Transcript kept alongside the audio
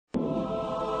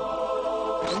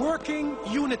working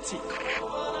unity.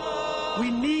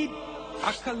 We need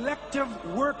a collective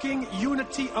working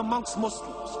unity amongst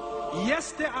Muslims.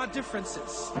 Yes, there are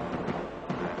differences.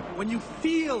 When you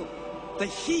feel the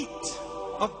heat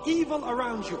of evil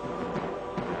around you,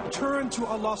 turn to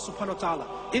Allah subhanahu wa ta'ala.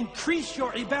 Increase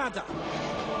your ibadah.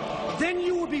 Then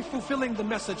you will be fulfilling the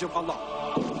message of Allah.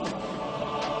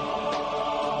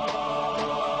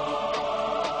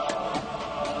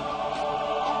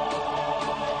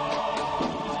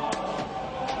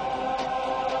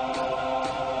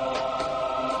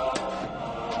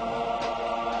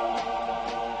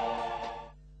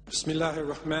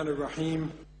 Bismillahir Rahmanir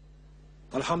Rahim.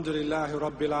 Alhamdulillahi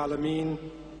Rabbil Alameen.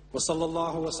 Wa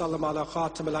sallallahu wa sallam ala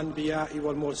khatam al-anbiya'i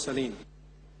wal mursaleen.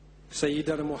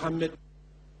 Sayyidina Muhammad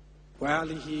wa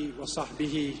alihi wa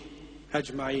sahbihi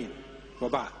ajma'een. Wa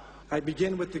ba'd. I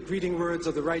begin with the greeting words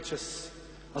of the righteous.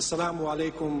 Assalamu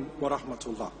alaikum wa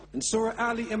rahmatullah. In Surah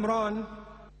Ali Imran,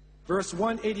 verse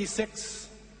 186,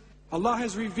 Allah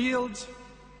has revealed,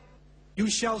 "You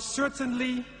shall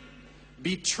certainly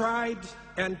be tried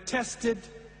and tested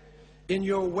in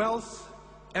your wealth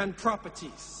and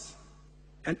properties,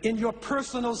 and in your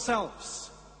personal selves,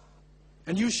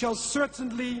 and you shall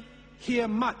certainly hear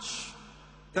much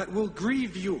that will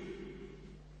grieve you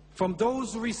from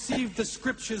those who received the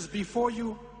scriptures before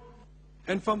you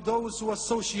and from those who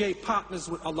associate partners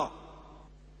with Allah.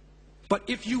 But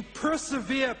if you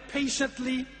persevere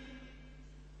patiently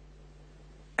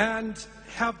and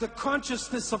have the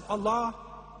consciousness of Allah,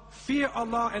 fear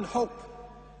Allah and hope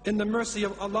in the mercy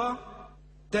of Allah,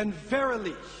 then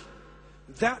verily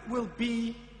that will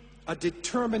be a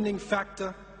determining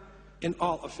factor in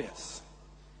all affairs."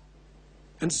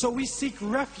 And so we seek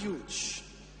refuge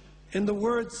in the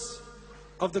words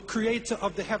of the Creator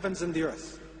of the heavens and the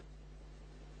earth.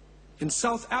 In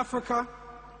South Africa,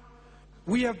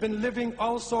 we have been living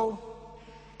also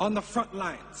on the front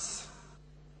lines.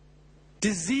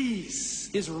 Disease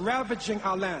is ravaging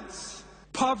our lands.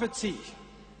 Poverty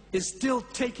is still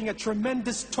taking a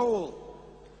tremendous toll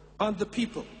on the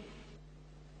people.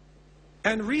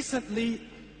 And recently,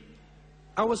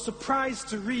 I was surprised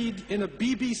to read in a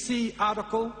BBC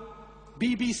article,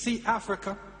 BBC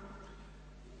Africa,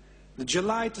 the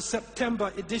July to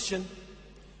September edition,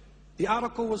 the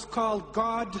article was called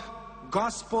 "God,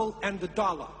 Gospel, and the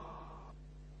Dollar."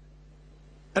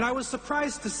 And I was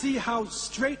surprised to see how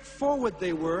straightforward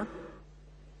they were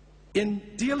in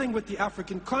dealing with the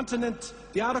African continent.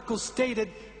 The article stated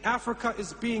Africa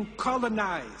is being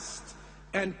colonized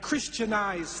and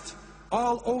Christianized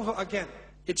all over again.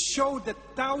 It showed that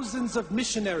thousands of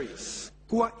missionaries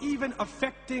who are even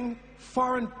affecting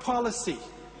foreign policy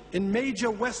in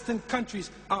major Western countries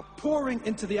are pouring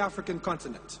into the African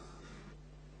continent.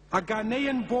 A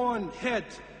Ghanaian-born head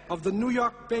of the New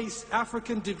York-based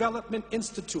African Development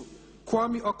Institute,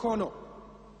 Kwame Okono,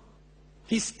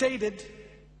 he stated,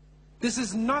 "This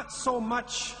is not so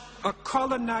much a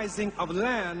colonizing of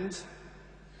land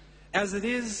as it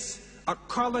is a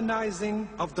colonizing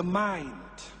of the mind.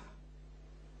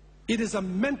 It is a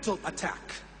mental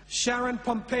attack." Sharon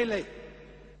Pompele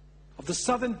of the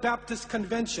Southern Baptist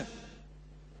Convention,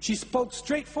 she spoke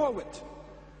straightforward,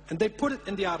 and they put it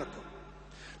in the article.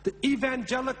 The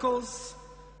evangelicals'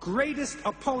 greatest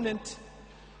opponent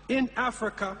in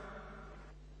Africa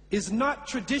is not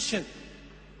tradition,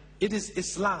 it is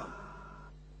Islam.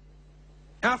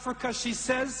 Africa, she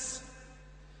says,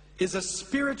 is a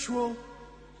spiritual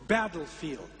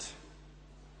battlefield.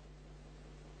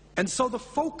 And so the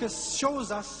focus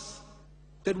shows us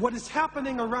that what is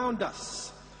happening around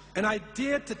us, and I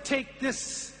dare to take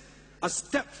this a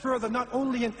step further, not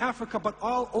only in Africa, but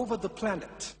all over the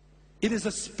planet. It is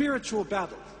a spiritual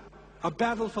battle, a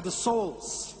battle for the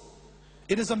souls.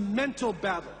 It is a mental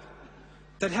battle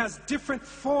that has different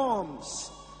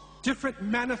forms, different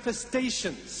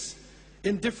manifestations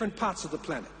in different parts of the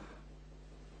planet.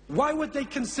 Why would they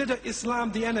consider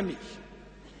Islam the enemy?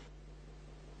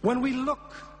 When we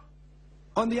look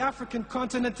on the African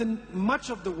continent and much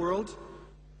of the world,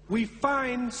 we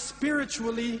find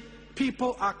spiritually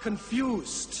people are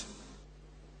confused.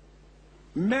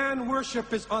 Man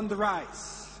worship is on the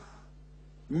rise.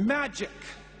 Magic,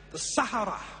 the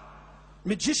Sahara,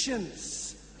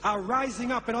 magicians are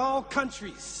rising up in all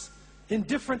countries in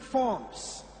different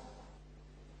forms.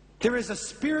 There is a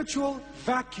spiritual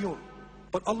vacuum,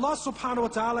 but Allah subhanahu wa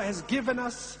ta'ala has given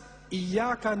us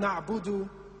Iyyaka na'budu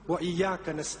wa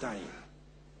iyyaka nasta'in.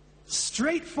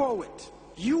 Straightforward,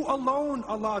 you alone,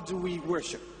 Allah, do we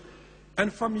worship,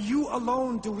 and from you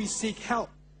alone do we seek help.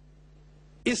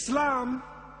 Islam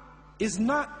is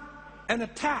not an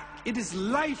attack, it is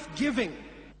life-giving.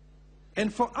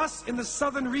 And for us in the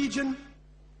southern region,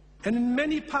 And in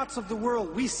many parts of the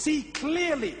world, we see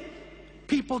clearly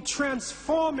people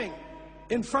transforming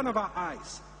in front of our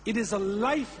eyes. It is a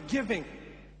life-giving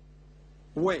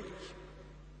way.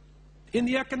 In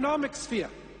the economic sphere,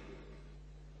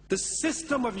 the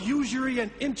system of usury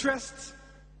and interest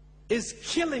is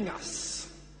killing us.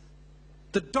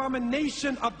 The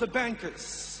domination of the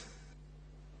bankers,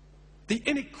 the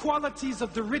inequalities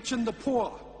of the rich and the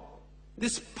poor.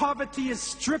 This poverty is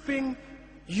stripping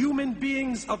human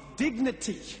beings of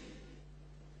dignity.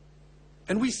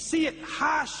 And we see it,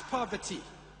 harsh poverty.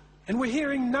 And we're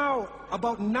hearing now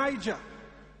about Niger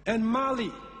and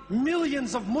Mali,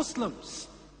 millions of Muslims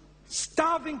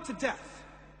starving to death.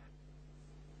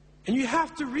 And you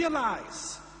have to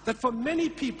realize that for many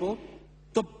people,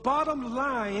 the bottom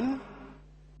line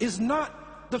is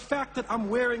not the fact that I'm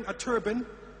wearing a turban.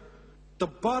 The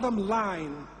bottom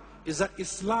line is that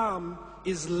Islam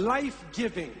is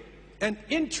life-giving, an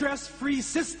interest-free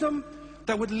system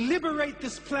that would liberate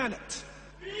this planet.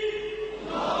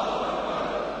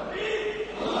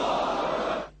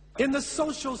 In the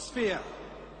social sphere,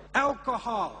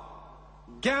 alcohol,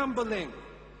 gambling,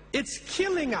 it's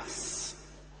killing us.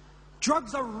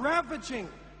 Drugs are ravaging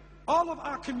all of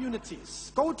our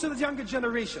communities. Go to the younger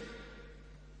generation.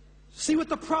 See what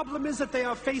the problem is that they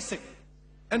are facing.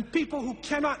 And people who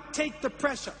cannot take the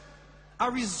pressure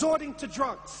are resorting to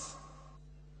drugs.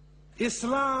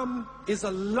 Islam is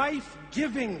a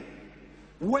life-giving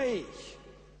way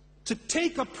to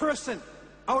take a person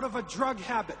out of a drug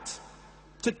habit,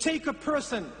 to take a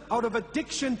person out of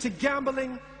addiction to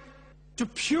gambling, to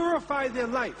purify their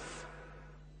life.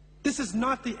 This is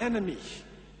not the enemy.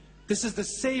 This is the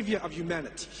savior of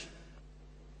humanity.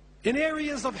 In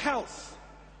areas of health,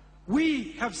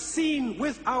 we have seen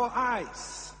with our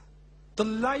eyes the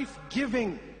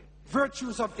life-giving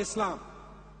virtues of Islam.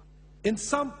 In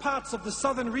some parts of the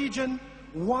southern region,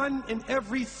 1 in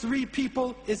every 3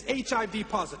 people is HIV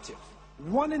positive.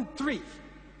 1 in 3.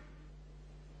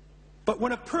 But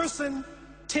when a person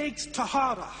takes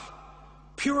tahara,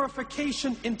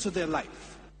 purification into their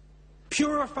life,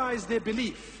 purifies their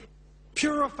belief,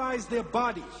 purifies their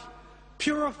body,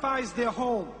 purifies their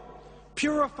home,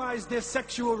 purifies their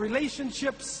sexual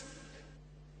relationships,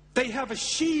 they have a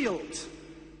shield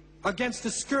against the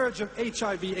scourge of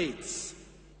HIV/AIDS.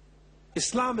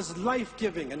 Islam is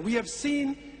life-giving, and we have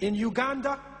seen in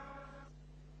Uganda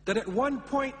that at one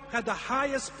point had the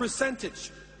highest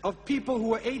percentage of people who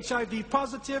were HIV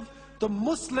positive. The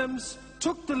Muslims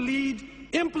took the lead,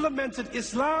 implemented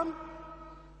Islam,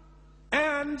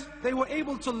 and they were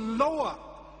able to lower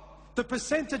the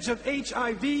percentage of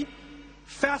HIV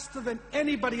faster than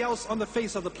anybody else on the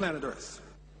face of the planet Earth.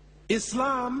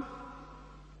 Islam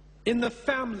in the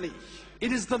family.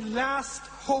 It is the last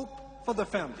hope for the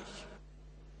family.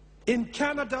 In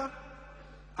Canada,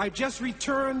 I just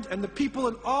returned, and the people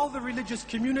in all the religious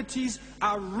communities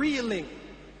are reeling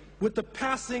with the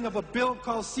passing of a bill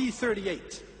called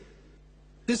C-38.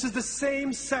 This is the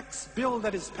same-sex bill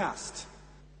that is passed,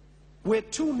 where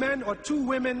 2 men or 2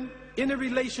 women in a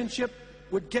relationship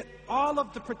would get all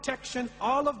of the protection,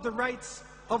 all of the rights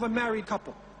of a married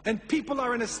couple. And people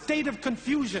are in a state of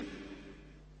confusion.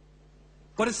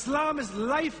 But Islam is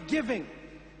life-giving,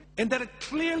 in that it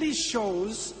clearly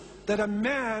shows that a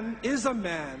man is a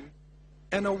man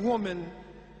and a woman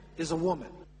is a woman.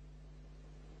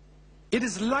 It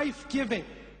is life-giving,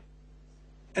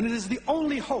 and it is the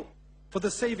only hope for the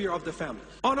savior of the family.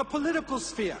 On a political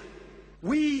sphere,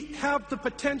 we have the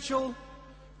potential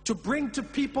to bring to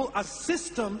people a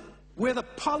system where the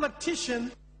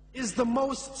politician is the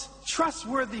most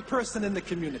trustworthy person in the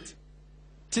community.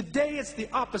 Today it's the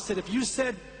opposite. If you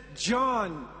said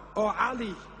John or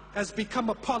Ali has become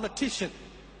a politician,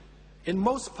 in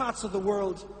most parts of the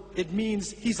world it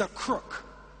means he's a crook.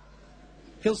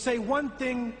 He'll say one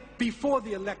thing before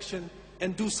the election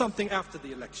and do something after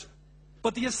the election.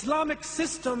 But the Islamic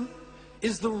system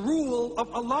is the rule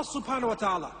of Allah subhanahu wa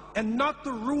ta'ala, and not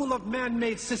the rule of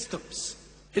man-made systems.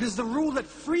 It is the rule that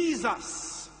frees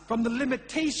us from the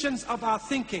limitations of our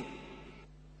thinking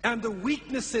and the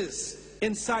weaknesses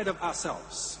inside of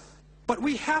ourselves. But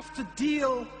we have to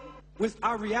deal with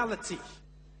our reality.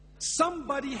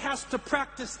 Somebody has to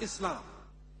practice Islam.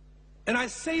 And I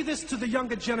say this to the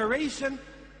younger generation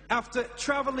after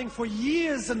traveling for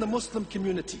years in the Muslim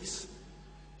communities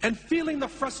and feeling the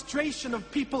frustration of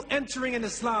people entering in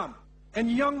Islam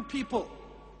and young people.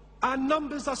 Our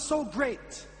numbers are so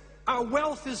great. Our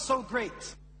wealth is so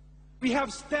great. We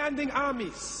have standing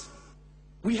armies.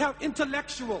 We have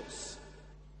intellectuals.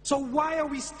 So why are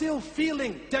we still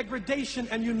feeling degradation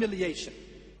and humiliation?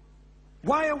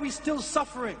 Why are we still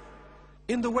suffering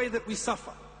in the way that we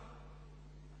suffer?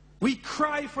 We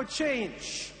cry for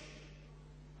change,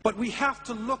 but we have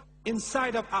to look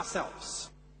inside of ourselves.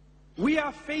 We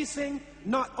are facing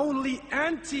not only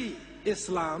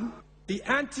anti-Islam, the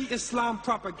anti-Islam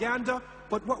propaganda,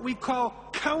 but what we call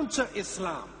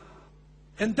counter-Islam.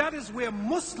 And that is where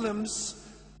Muslims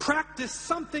practice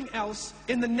something else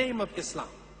in the name of Islam.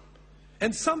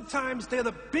 And sometimes they're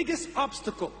the biggest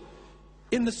obstacle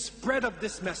in the spread of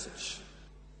this message.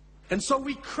 And so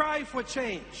we cry for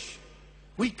change.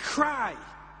 We cry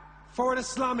for an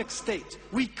Islamic state.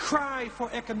 We cry for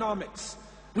economics.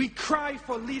 We cry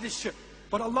for leadership.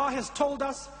 But Allah has told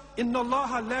us, إِنَّ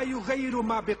اللَّهَ لَا يُغَيِّرُ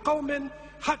مَا بِقَوْمٍ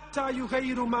حَتَّى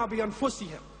يُغَيِّرُ مَا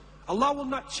بِأَنفُسِهِمْ. Allah will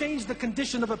not change the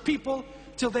condition of a people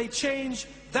till they change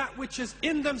that which is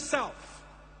in themselves.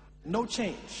 No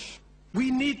change. We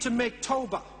need to make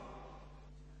tawbah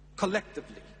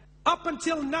collectively. Up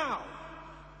until now,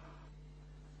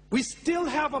 we still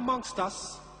have amongst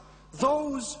us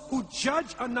those who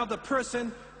judge another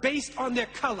person based on their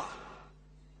color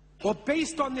or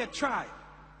based on their tribe.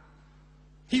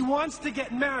 He wants to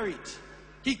get married.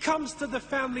 He comes to the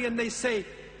family and they say,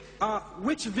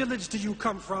 which village do you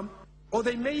come from? Or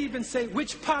they may even say,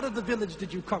 which part of the village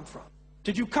did you come from?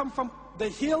 Did you come from the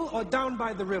hill or down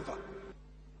by the river?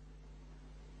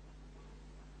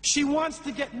 She wants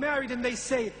to get married and they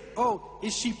say, oh,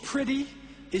 is she pretty?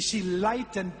 Is she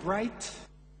light and bright?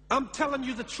 I'm telling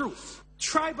you the truth.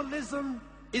 Tribalism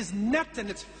is net and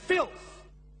it's filth.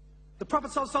 The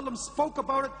Prophet ﷺ spoke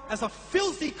about it as a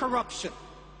filthy corruption.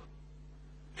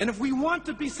 And if we want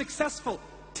to be successful,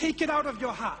 take it out of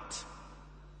your heart.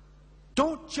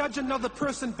 Don't judge another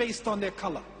person based on their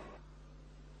color.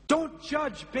 Don't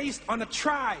judge based on a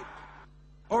tribe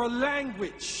or a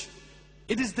language.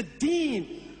 It is the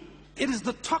deen. It is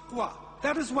the taqwa.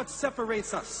 That is what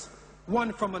separates us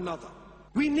one from another.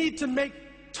 We need to make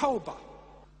tawbah.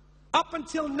 Up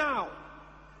until now,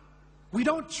 we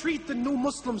don't treat the new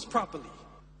Muslims properly.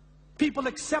 People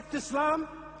accept Islam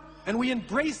and we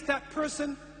embrace that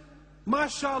person.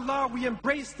 MashaAllah, we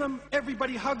embrace them.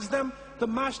 Everybody hugs them. The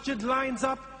masjid lines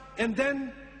up and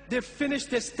then they're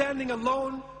finished. They're standing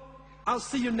alone. I'll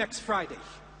see you next Friday.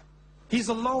 He's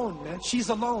alone, man. She's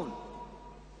alone.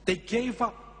 They gave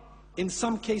up, in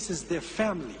some cases, their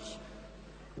family,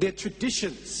 their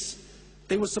traditions.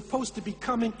 They were supposed to be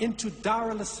coming into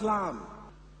Dar al-Islam,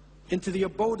 into the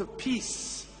abode of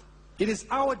peace. It is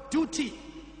our duty.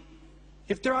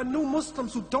 If there are new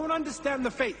Muslims who don't understand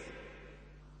the faith,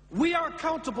 we are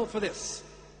accountable for this.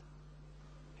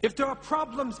 If there are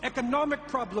problems, economic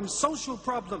problems, social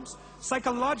problems,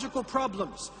 psychological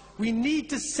problems, we need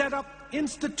to set up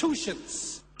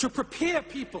institutions to prepare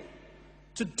people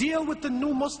to deal with the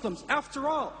new Muslims. After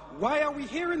all, why are we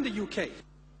here in the UK?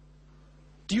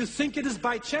 Do you think it is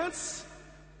by chance?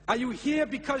 Are you here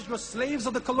because you're slaves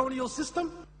of the colonial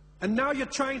system? And now you're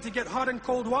trying to get hot and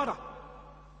cold water?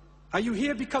 Are you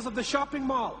here because of the shopping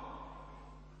mall?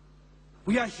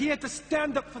 We are here to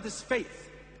stand up for this faith,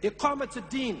 iqamat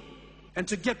ad-din, and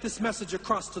to get this message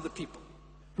across to the people.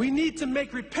 We need to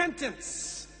make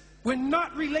repentance. We're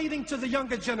not relating to the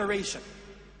younger generation.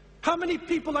 How many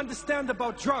people understand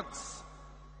about drugs?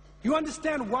 You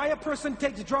understand why a person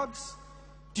takes drugs?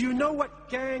 Do you know what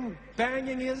gang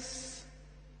banging is?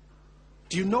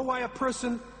 Do you know why a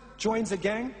person joins a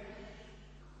gang?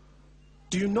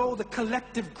 Do you know the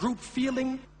collective group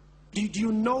feeling? Do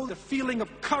you know the feeling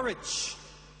of courage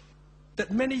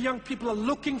that many young people are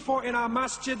looking for in our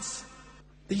masjids?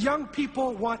 The young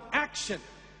people want action,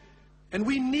 and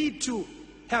we need to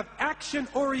have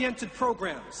action-oriented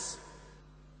programs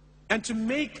and to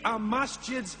make our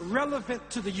masjids relevant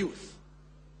to the youth,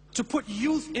 to put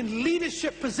youth in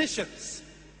leadership positions.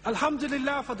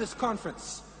 Alhamdulillah for this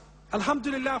conference.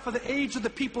 Alhamdulillah for the age of the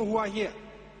people who are here.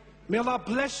 May Allah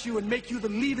bless you and make you the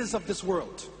leaders of this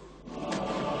world.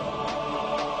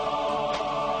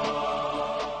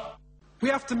 We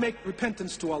have to make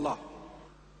repentance to Allah.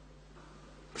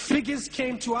 Figures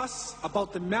came to us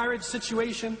about the marriage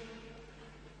situation.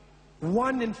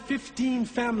 1 in 15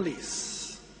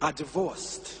 families are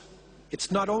divorced. It's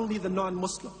not only the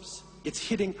non-Muslims, it's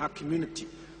hitting our community.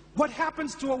 What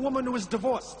happens to a woman who is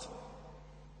divorced?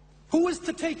 Who is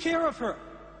to take care of her?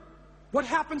 What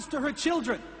happens to her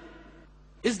children?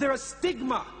 Is there a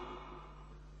stigma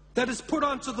that is put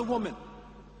onto the woman?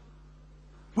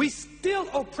 We still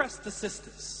oppress the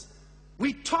sisters.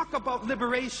 We talk about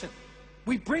liberation.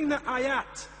 We bring the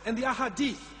ayat and the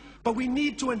ahadith, but we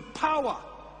need to empower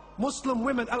Muslim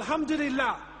women.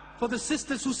 Alhamdulillah for the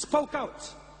sisters who spoke out.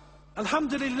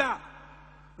 Alhamdulillah.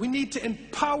 We need to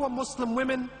empower Muslim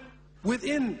women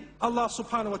within Allah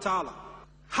subhanahu wa ta'ala.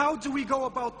 How do we go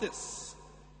about this?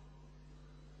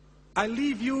 I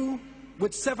leave you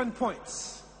with 7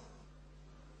 points.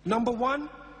 Number 1,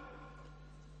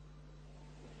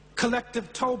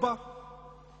 collective tawbah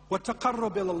wa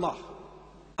taqarrub ila Allah.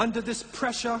 Under this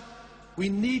pressure, we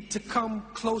need to come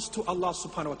close to Allah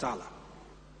subhanahu wa ta'ala.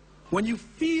 When you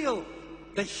feel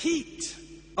the heat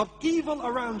of evil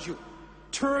around you,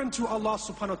 turn to Allah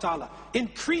subhanahu wa ta'ala.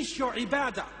 Increase your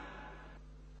ibadah.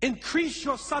 Increase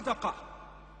your sadaqah.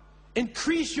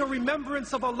 Increase your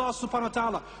remembrance of Allah subhanahu wa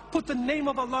ta'ala. Put the name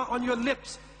of Allah on your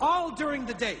lips all during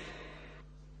the day.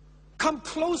 Come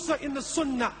closer in the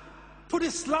sunnah. Put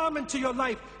Islam into your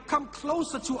life. Come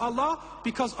closer to Allah,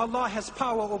 because Allah has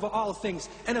power over all things.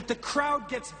 And if the crowd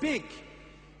gets big,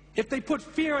 if they put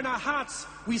fear in our hearts,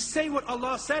 we say what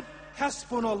Allah said,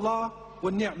 Hasbunallah wa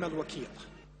ni'mal wakeel.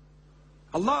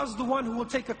 Allah is the one who will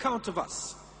take account of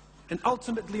us. And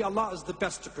ultimately Allah is the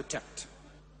best to protect.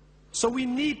 So we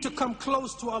need to come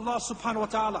close to Allah subhanahu wa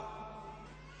ta'ala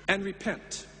and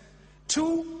repent.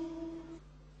 2,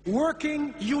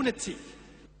 working unity.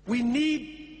 We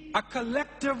need a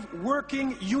collective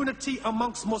working unity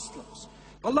amongst Muslims.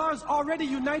 Allah has already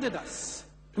united us.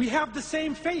 We have the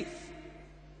same faith.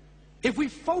 If we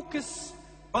focus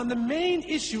on the main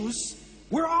issues,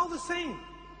 we're all the same.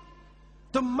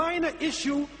 The minor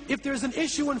issue, if there's an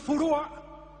issue in furu',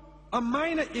 a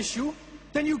minor issue,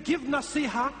 then you give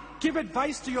nasiha, give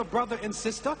advice to your brother and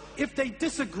sister. If they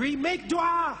disagree, make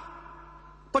dua.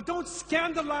 But don't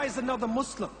scandalize another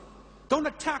Muslim. Don't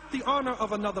attack the honor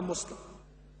of another Muslim.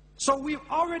 So we've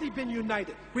already been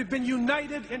united. We've been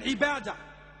united in ibadah,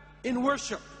 in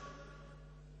worship.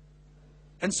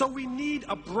 And so we need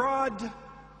a broad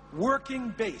working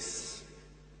base.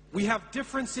 We have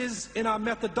differences in our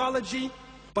methodology,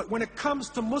 but when it comes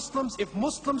to Muslims, if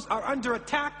Muslims are under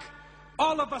attack,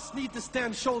 all of us need to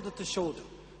stand shoulder to shoulder.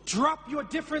 Drop your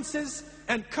differences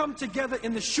and come together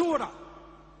in the shura.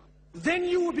 Then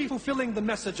you will be fulfilling the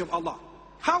message of Allah.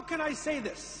 How can I say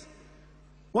this?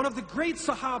 One of the great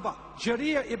Sahaba,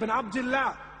 Jarir ibn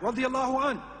Abdullah,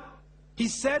 radiyallahu an, he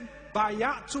said,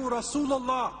 Bayatu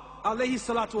Rasulullah, alayhi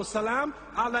salatu wasalam,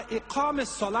 ala iqam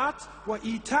salat wa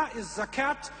ita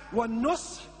zakat wa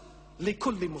nus li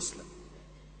kulli Muslim.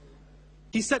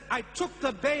 He said, I took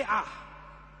the bay'ah,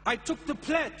 I took the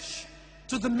pledge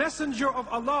to the Messenger of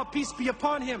Allah, peace be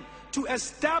upon him, to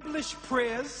establish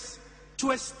prayers,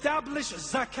 to establish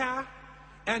zakah,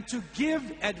 and to give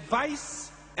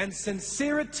advice and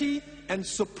sincerity and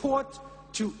support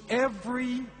to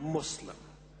every Muslim.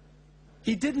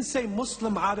 He didn't say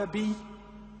Muslim Arabi.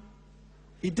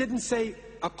 He didn't say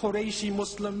a Qurayshi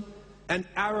Muslim, an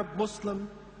Arab Muslim,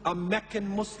 a Meccan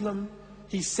Muslim.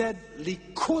 He said,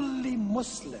 Likulli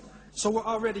Muslim. So we're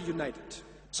already united.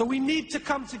 So we need to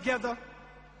come together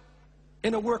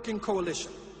in a working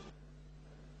coalition.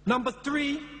 Number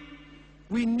 3,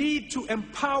 we need to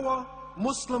empower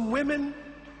Muslim women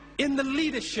in the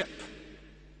leadership.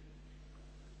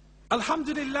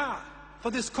 Alhamdulillah for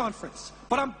this conference.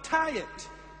 But I'm tired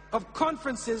of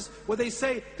conferences where they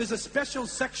say there's a special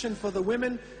section for the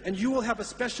women and you will have a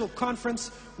special conference.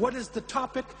 What is the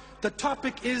topic? The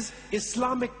topic is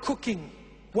Islamic cooking.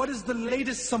 What is the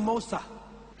latest samosa?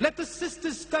 Let the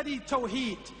sisters study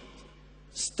Tawheed,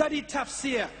 study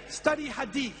Tafsir, study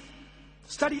Hadith,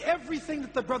 study everything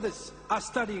that the brothers are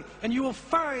studying, and you will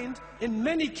find in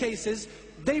many cases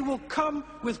they will come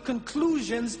with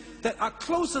conclusions that are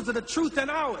closer to the truth than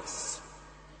ours.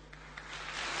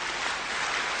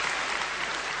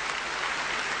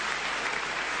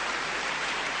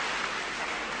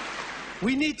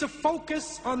 We need to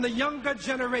focus on the younger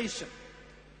generation.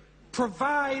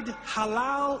 Provide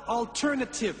halal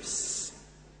alternatives.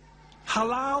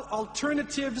 Halal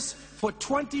alternatives for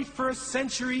 21st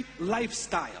century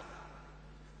lifestyle.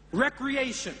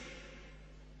 Recreation,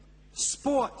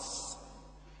 sports,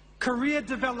 career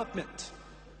development.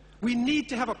 We need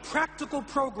to have a practical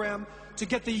program to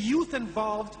get the youth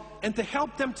involved and to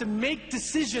help them to make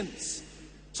decisions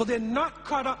so they're not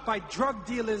caught up by drug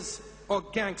dealers or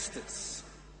gangsters.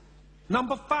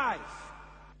 Number 5,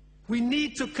 we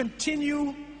need to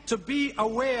continue to be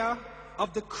aware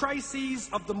of the crises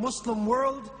of the Muslim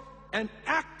world and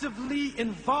actively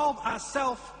involve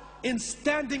ourselves in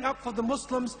standing up for the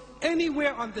Muslims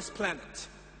anywhere on this planet.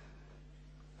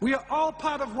 We are all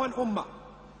part of one ummah,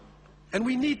 and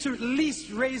we need to at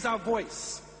least raise our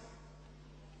voice,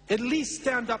 at least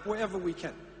stand up wherever we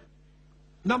can.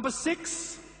 Number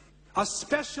 6, a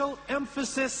special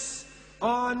emphasis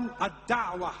on a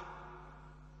da'wah,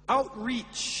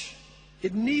 outreach.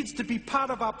 It needs to be part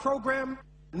of our program.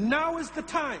 Now is the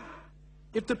time.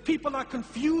 If the people are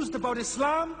confused about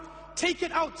Islam, take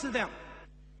it out to them.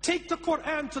 Take the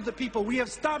Quran to the people. We have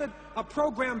started a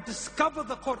program, Discover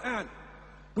the Quran.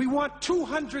 We want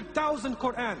 200,000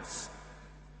 Qurans.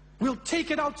 We'll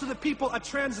take it out to the people, a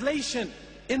translation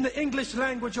in the English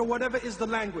language or whatever is the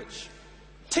language.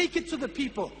 Take it to the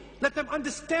people. Let them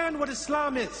understand what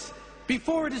Islam is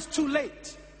before it is too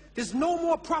late. There's no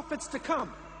more prophets to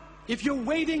come. If you're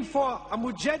waiting for a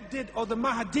Mujaddid or the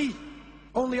Mahdi,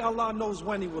 only Allah knows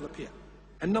when he will appear.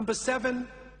 And number 7,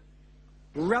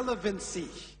 relevancy.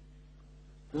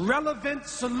 Relevant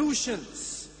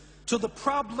solutions to the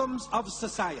problems of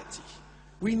society.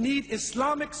 We need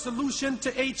Islamic solution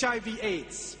to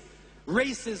HIV/AIDS,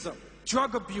 racism,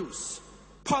 drug abuse,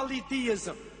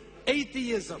 polytheism,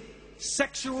 atheism,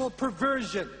 sexual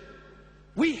perversion.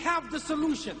 We have the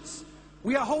solutions.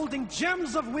 We are holding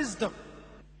gems of wisdom.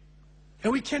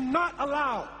 And we cannot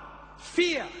allow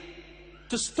fear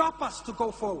to stop us to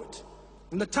go forward.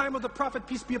 In the time of the Prophet,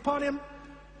 peace be upon him,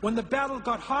 when the battle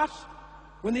got hot,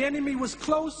 when the enemy was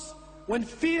close, when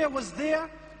fear was there,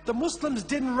 the Muslims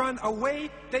didn't run away,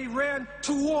 they ran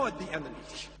toward the enemy.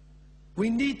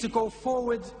 We need to go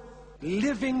forward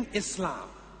living Islam.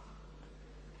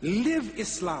 Live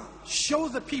Islam. Show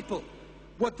the people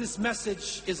what this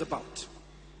message is about.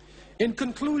 In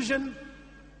conclusion,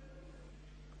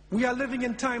 we are living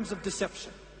in times of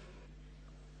deception.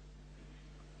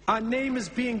 Our name is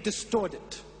being distorted.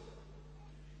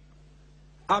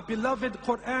 Our beloved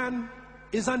Quran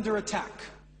is under attack.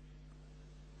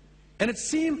 And it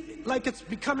seems like it's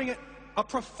becoming a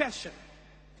profession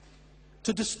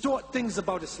to distort things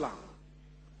about Islam.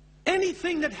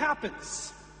 Anything that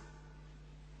happens,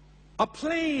 a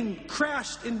plane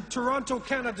crashed in Toronto,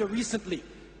 Canada recently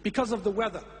because of the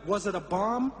weather. Was it a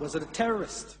bomb? Was it a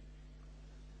terrorist?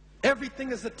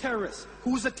 Everything is a terrorist.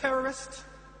 Who's a terrorist?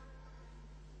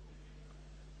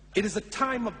 It is a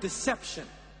time of deception.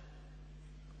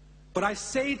 But I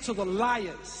say to the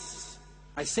liars,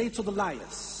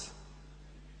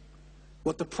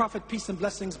 what the Prophet, peace and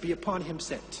blessings be upon him,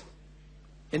 said.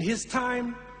 In his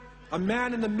time, a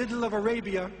man in the middle of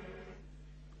Arabia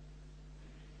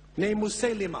named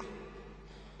Musaylima,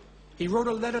 he wrote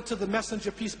a letter to the messenger,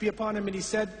 peace be upon him, and he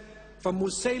said, from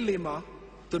Musaylima,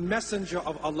 the messenger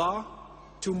of Allah,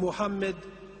 to Muhammad,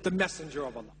 the messenger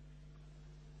of Allah.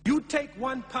 You take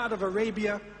one part of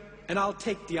Arabia, and I'll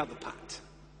take the other part.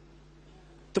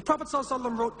 The Prophet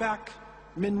ﷺ wrote back,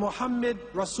 Min Muhammad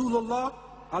Rasulullah,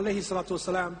 alayhi salatu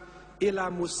wasalam, ila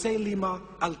Musaylima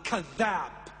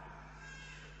al-Kadhab.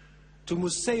 To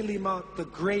Musaylima, the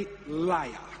great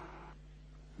liar.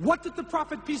 What did the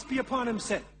Prophet, peace be upon him,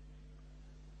 say?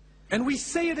 And we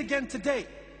say it again today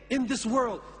in this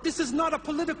world. This is not a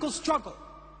political struggle.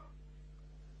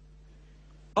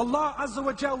 Allah Azza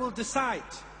wa Jal will decide.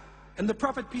 And the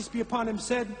Prophet, peace be upon him,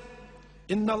 said,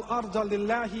 Innal arda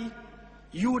lillahi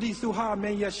yurithuha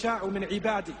man yasha'u min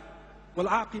ibadi wal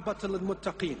aqibatu lil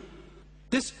muttaqin.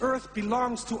 This earth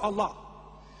belongs to Allah,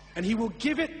 and He will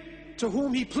give it to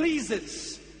whom He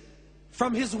pleases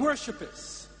from His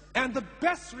worshippers. And the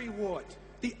best reward,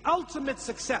 the ultimate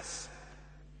success,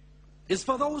 is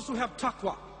for those who have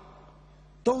taqwa,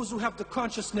 those who have the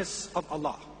consciousness of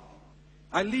Allah.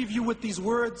 I leave you with these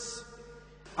words.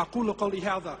 أقول قولي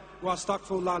هذا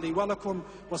وأستغفر الله لي ولكم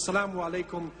والسلام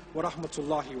عليكم ورحمة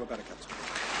الله وبركاته.